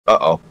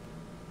Uh-oh.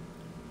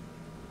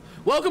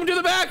 Welcome to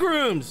the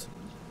Backrooms!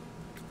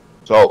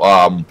 So,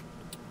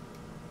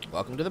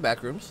 Welcome to the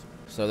Backrooms.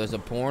 So there's a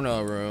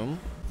porno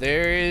room.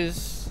 There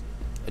is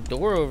a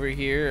door over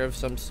here of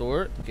some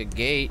sort, like a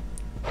gate.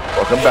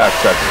 welcome back,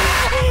 Chucky.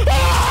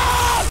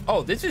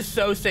 Oh, this is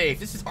so safe.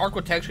 This is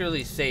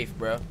architecturally safe,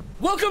 bro.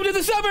 Welcome to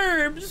the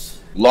suburbs!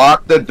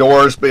 Lock the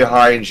doors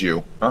behind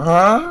you.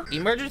 Uh-huh.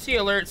 Emergency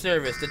alert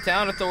service. The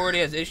town authority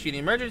has issued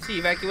an emergency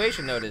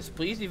evacuation notice.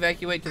 Please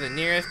evacuate to the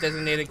nearest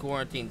designated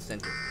quarantine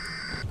center.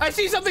 I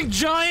see something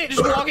giant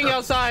just walking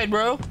outside,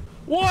 bro.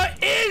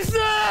 What is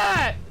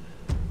that?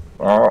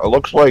 It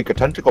looks like a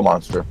tentacle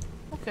monster.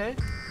 Okay.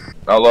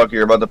 Oh, look,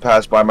 you're about to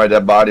pass by my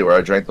dead body where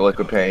I drank the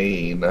liquid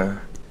pain.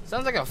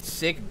 Sounds like a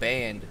sick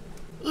band.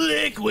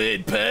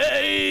 Liquid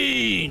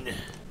pain!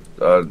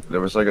 There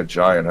was like a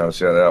giant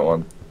house. Yeah, that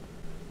one.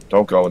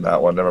 Don't go in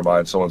that one. Never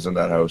mind. Someone's in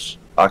that house.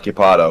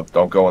 Occupado.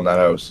 Don't go in that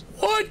house.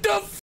 What the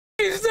f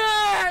is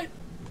that?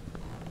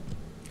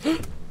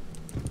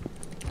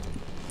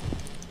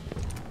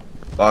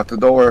 Lock the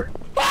door.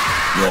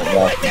 You don't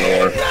lock the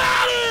door. It didn't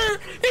matter!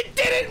 It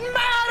didn't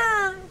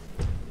matter!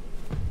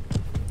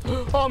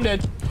 Oh, I'm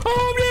dead.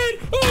 Oh, I'm dead!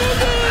 Oh,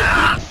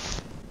 I'm dead!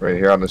 Right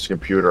here on this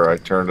computer, I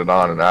turned it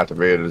on and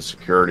activated the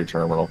security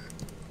terminal.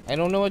 I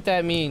don't know what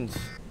that means.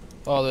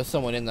 Oh, there's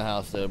someone in the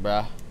house, though,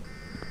 bruh.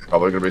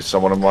 Probably gonna be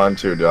someone of mine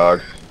too,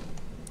 dog.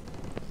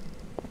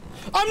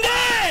 I'm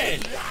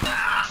dead!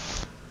 I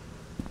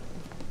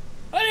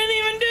didn't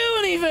even do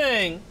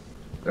anything!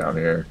 Down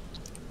here.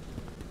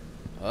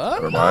 Oh,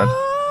 Never mind.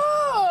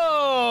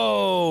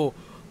 no!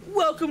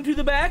 Welcome to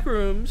the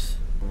Backrooms.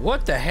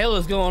 What the hell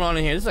is going on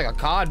in here? This is like a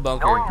COD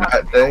bunker.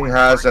 That thing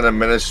has an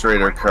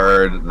administrator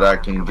card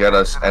that can get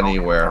us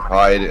anywhere.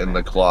 Hide in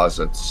the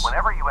closets.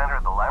 Whenever you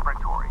enter the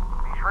laboratory,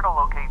 be sure to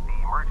locate the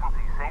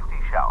emergency safety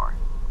shower.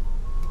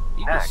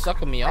 You just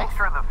sucking me off? Make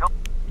sure the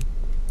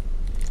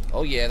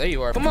Oh yeah, there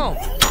you are. Come on.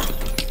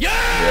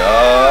 Yeah!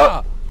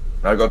 Yup.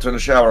 Now go turn the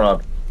shower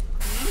on.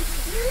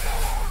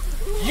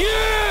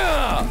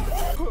 Yeah!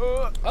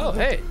 Oh,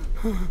 hey.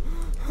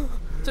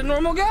 It's a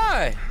normal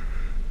guy.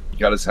 He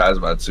got his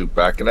hazmat suit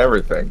back and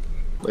everything.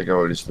 Like,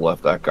 I just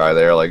left that guy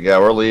there. Like, yeah,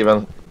 we're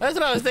leaving. That's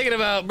what I was thinking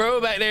about, bro.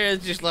 Back there is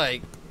just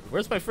like,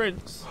 where's my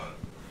friends?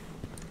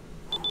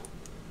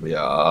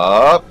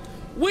 Yup.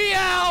 We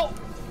out!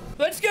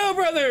 Let's go,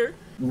 brother!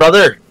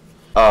 Brother!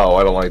 Oh,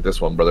 I don't like this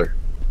one, brother.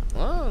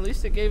 Well, at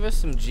least it gave us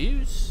some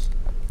juice.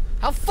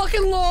 How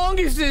fucking long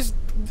is this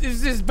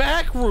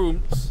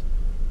Backrooms?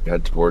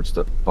 Head towards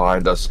the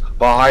behind us.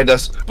 Behind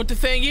us! But the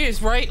thing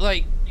is, right,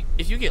 like,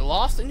 if you get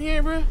lost in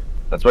here, bro.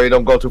 That's why you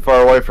don't go too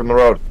far away from the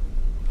road.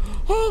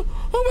 Oh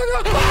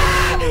my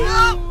god!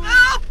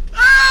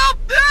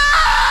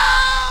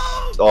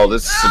 Oh,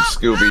 this is some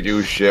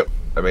Scooby-Doo shit.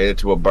 I made it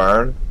to a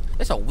barn.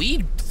 It's a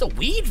weed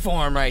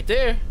farm right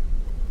there.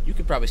 You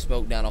could probably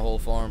smoke down a whole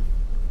farm.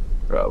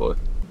 Probably.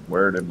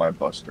 Where did my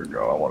buster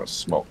go? I want to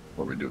smoke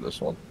before we do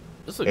this one.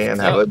 This looks And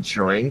have a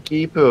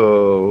drinky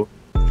poo.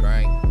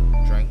 Drink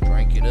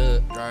it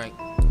up. Drink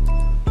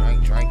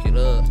it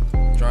up.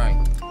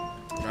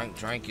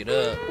 Drink it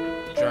up.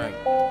 Drink.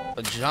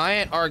 A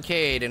giant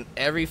arcade and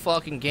every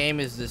fucking game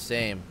is the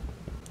same.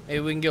 Maybe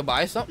we can go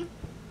buy something?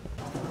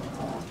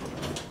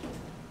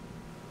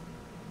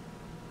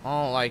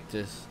 I don't like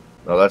this.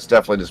 No, that's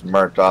definitely just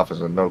marked off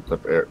as a no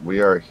clip. We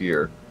are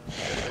here.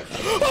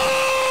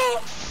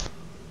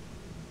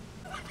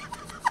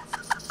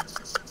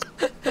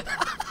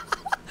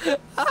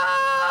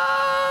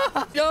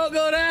 Don't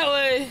go that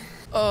way.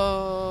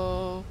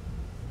 Oh.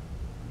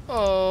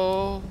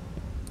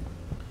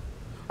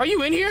 Are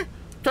you in here?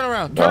 Turn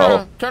around. Turn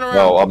around. Turn around.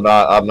 No, I'm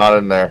not. I'm not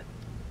in there.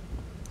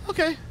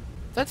 Okay.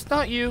 That's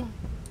not you.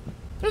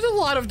 There's a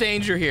lot of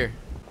danger here.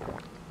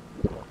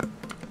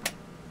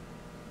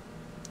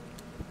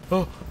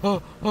 Let's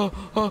go!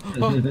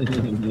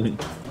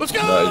 Nice.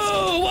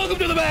 Welcome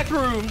to the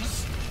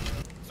Backrooms.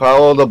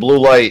 Follow the blue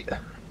light.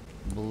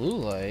 Blue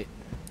light.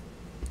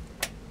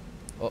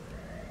 Oh.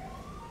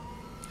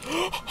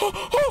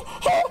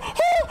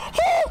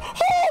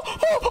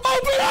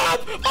 Open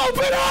up!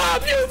 Open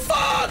up! You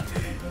fuck!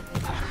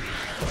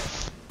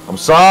 I'm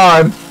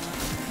sawing.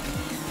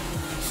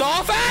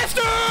 Saw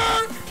faster!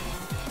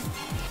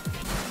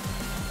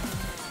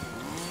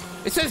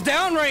 It says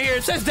down right here.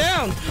 It says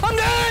down. I'm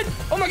dead!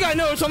 Oh my god,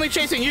 no, it's only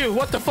chasing you.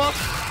 What the fuck?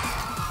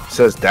 It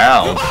says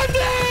down. I'm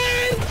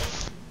dead!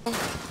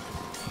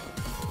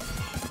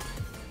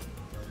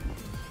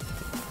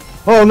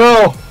 Oh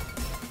no!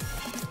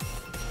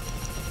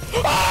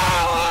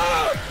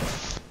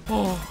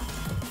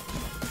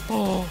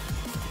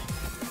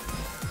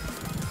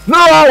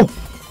 No!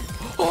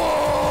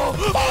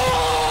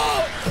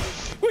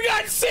 We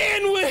got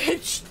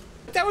sandwiched!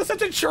 That was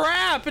such a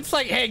trap! It's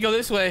like, hey, go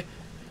this way.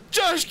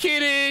 Just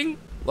kidding!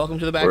 Welcome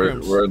to the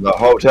Backrooms. We're in the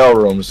hotel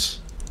rooms.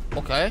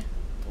 Okay.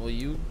 Well,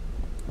 you...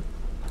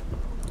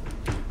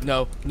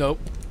 No, nope.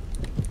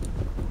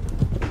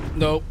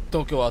 Nope,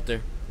 don't go out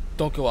there.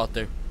 Don't go out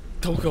there.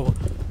 Don't go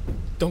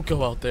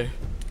out there.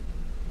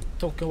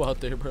 Don't go out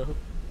there, bro. Do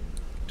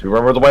you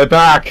remember the way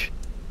back?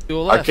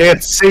 I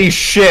can't see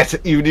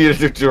shit. You needed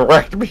to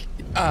direct me.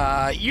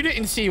 You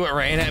didn't see what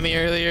ran at me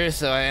earlier,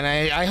 so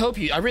I hope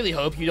you. I really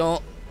hope you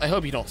don't. I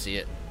hope you don't see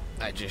it.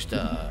 I just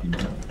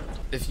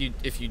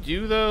if you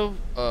do though,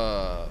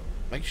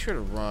 make sure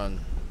to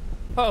run.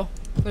 Oh,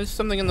 there's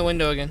something in the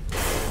window again.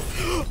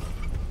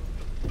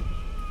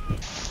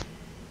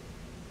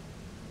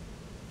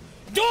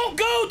 Don't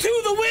go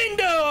to the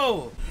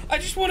window! I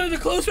just wanted a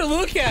closer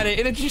look at it,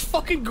 and it just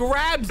fucking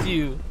grabs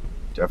you.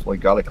 Definitely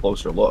got a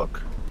closer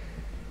look.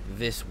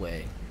 This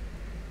way.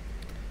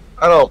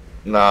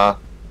 Nah.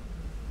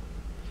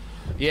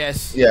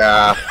 Yes.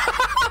 Yeah.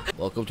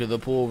 Welcome to the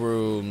pool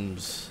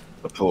rooms.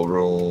 The pool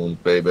room,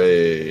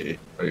 baby.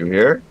 Are you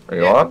here? Are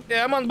you on?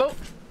 Yeah, I'm on the boat.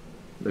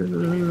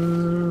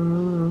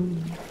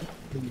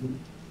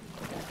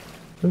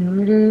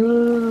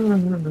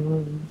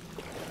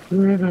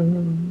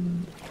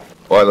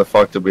 Why the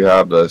fuck did we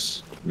have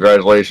this?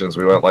 Congratulations,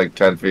 we went like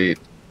 10 feet.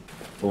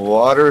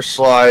 Water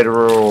slide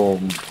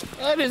room.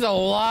 That is a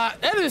lot.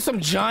 That is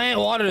some giant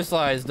water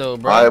slides, though,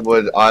 bro. I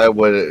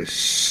would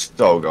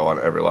so go on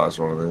every last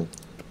one of these.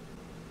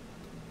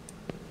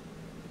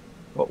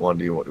 What one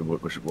do you want?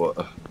 What?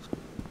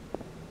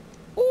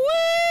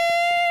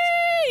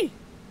 Whee!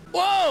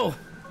 Whoa!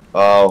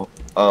 Oh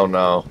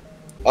no.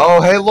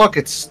 Oh, hey, look,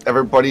 it's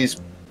everybody's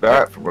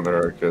bat from when they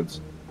were kids.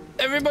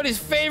 Everybody's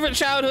favorite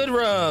childhood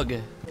rug.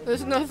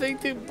 There's nothing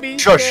to be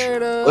Shush!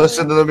 scared of.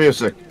 Listen to the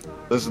music.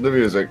 Listen to the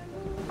music.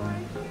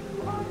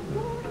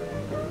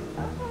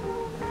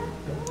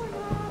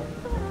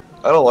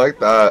 I don't like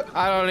that.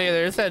 I don't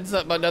either. It said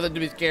something about nothing to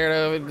be scared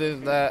of and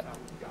this, that.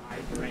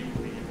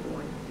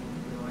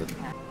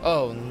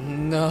 Oh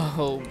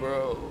no,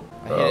 bro.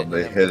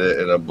 They hit it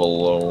in a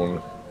balloon.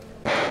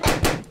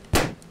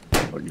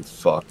 Oh, you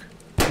fuck.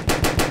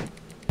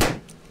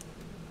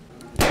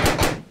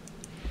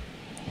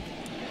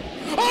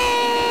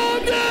 Oh,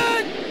 I'm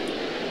dead!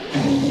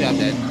 Yeah, I'm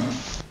dead.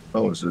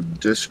 Oh, it's a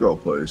disco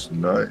place.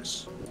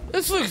 Nice.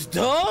 This looks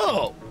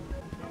dope!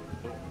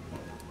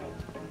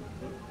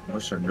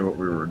 Wish I knew what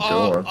we were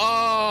doing.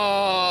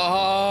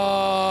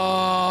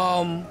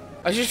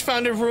 I just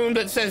found a room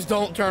that says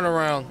don't turn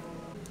around.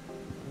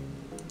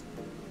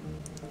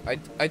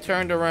 I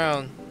turned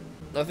around.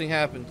 Nothing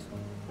happened.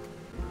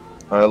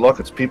 Look,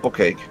 it's people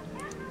cake.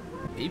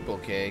 People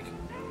cake?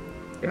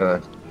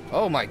 Yeah.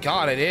 Oh my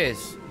god, it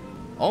is.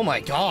 Oh my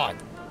god.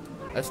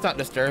 That's not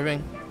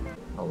disturbing.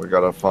 Oh, we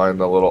gotta find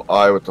the little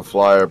eye with the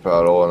flyer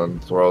paddle and then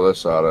throw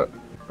this at it.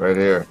 Right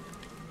here.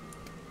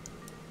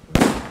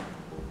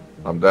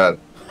 I'm dead.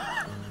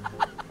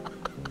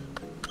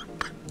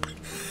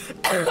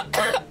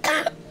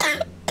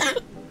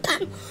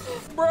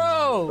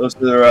 Bro! Those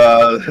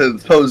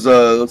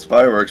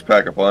fireworks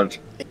pack a punch.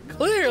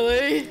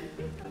 Clearly!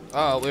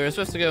 Oh, we were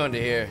supposed to go into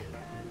here.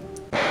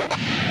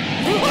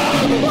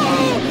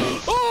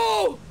 Oh!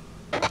 Oh!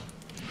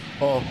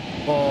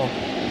 Oh!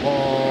 Oh!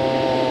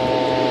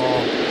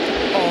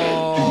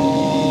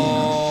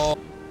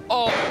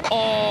 Oh!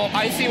 Oh!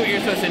 I see what you're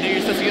supposed to do.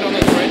 You're supposed to get on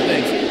those red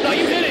things. No,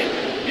 you hit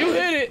it! You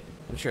hit it!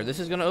 I'm sure this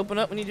is gonna open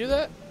up when you do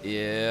that?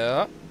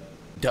 Yeah.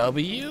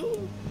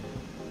 W?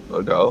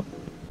 Oh no.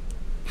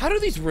 How do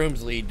these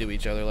rooms lead to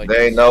each other like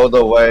They this? know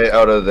the way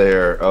out of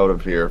there, out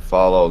of here.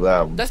 Follow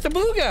them. That's the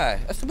blue guy.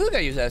 That's the blue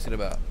guy you was asking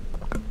about.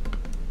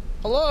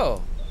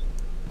 Hello.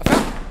 I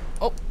found.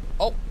 Oh.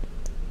 Oh.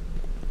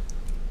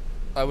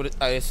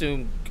 I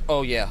assume.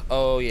 Oh yeah.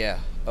 Oh yeah.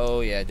 Oh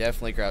yeah.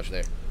 Definitely crouch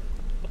there.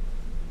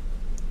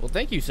 Well,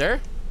 thank you,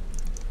 sir.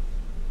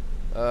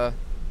 Have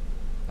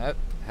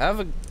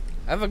a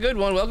good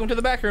one. Welcome to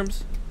the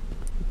Backrooms.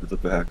 The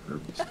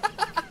Backrooms.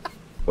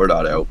 We're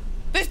not out.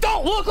 This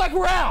don't look like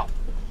we're out.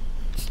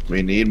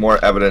 We need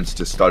more evidence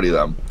to study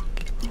them.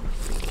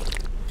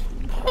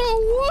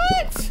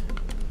 Oh, what?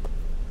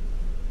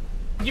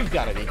 You've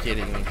got to be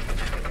kidding me.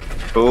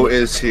 Who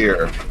is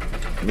here?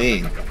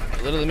 Me.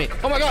 Literally me.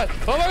 Oh my god!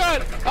 Oh my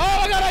god! Oh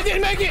my god! I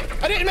didn't make it!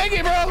 I didn't make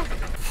it, bro!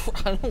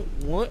 I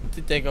don't want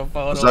to take a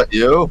photo. Is that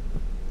you?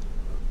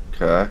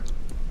 Okay.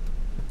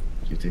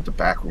 Do you think the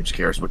Backrooms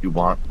cares what you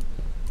want?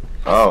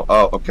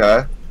 Oh,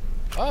 okay.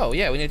 Oh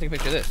yeah, we need to take a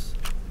picture of this.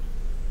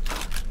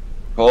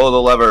 Pull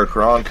the lever,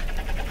 Kronk.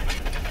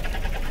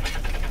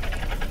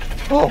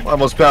 Oh, I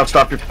almost bounced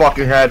off your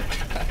fucking head.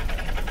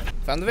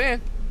 Found the van.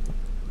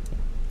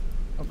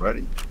 I'm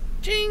ready.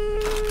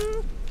 Ching!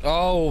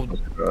 Oh,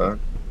 Okay.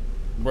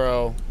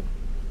 bro.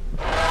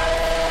 I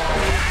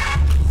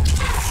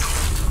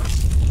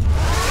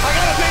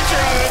got a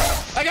picture of it!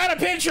 I got a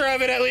picture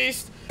of it at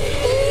least! You're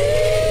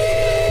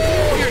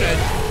dead.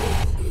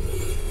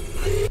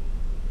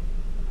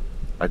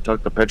 I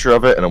took the picture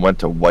of it and it went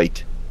to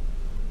white.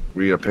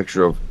 Read a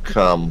picture of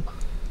cum.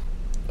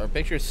 Our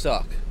pictures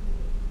suck.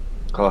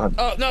 God.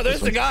 Oh, no, there's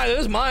the guy.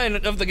 There's mine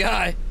of the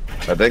guy.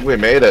 I think we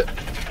made it.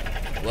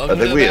 Welcome I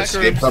think to we the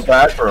escaped the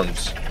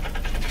Backrooms. Backrooms.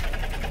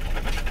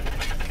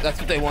 That's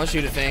what they want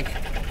you to think.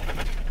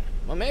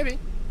 Well, maybe.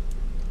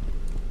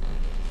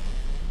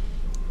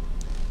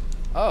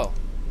 Oh.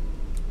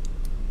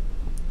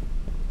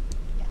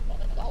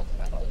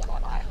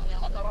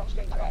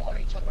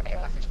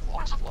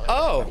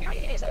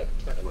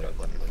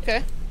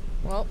 Okay.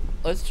 Well,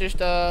 let's just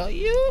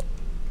you.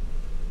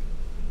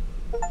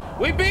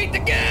 We beat the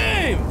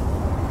game.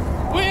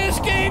 We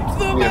escaped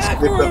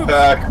the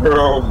back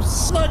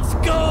rooms. Let's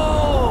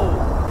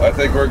go. I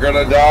think we're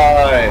gonna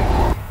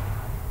die.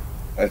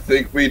 I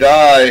think we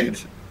died.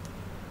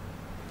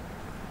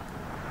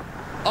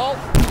 Oh.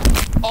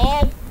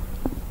 Oh.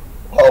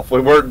 Oh, if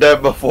we weren't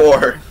dead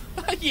before.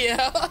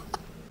 Yeah.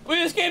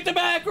 We escaped the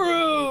back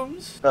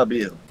rooms.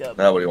 W.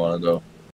 Now what do you want to do?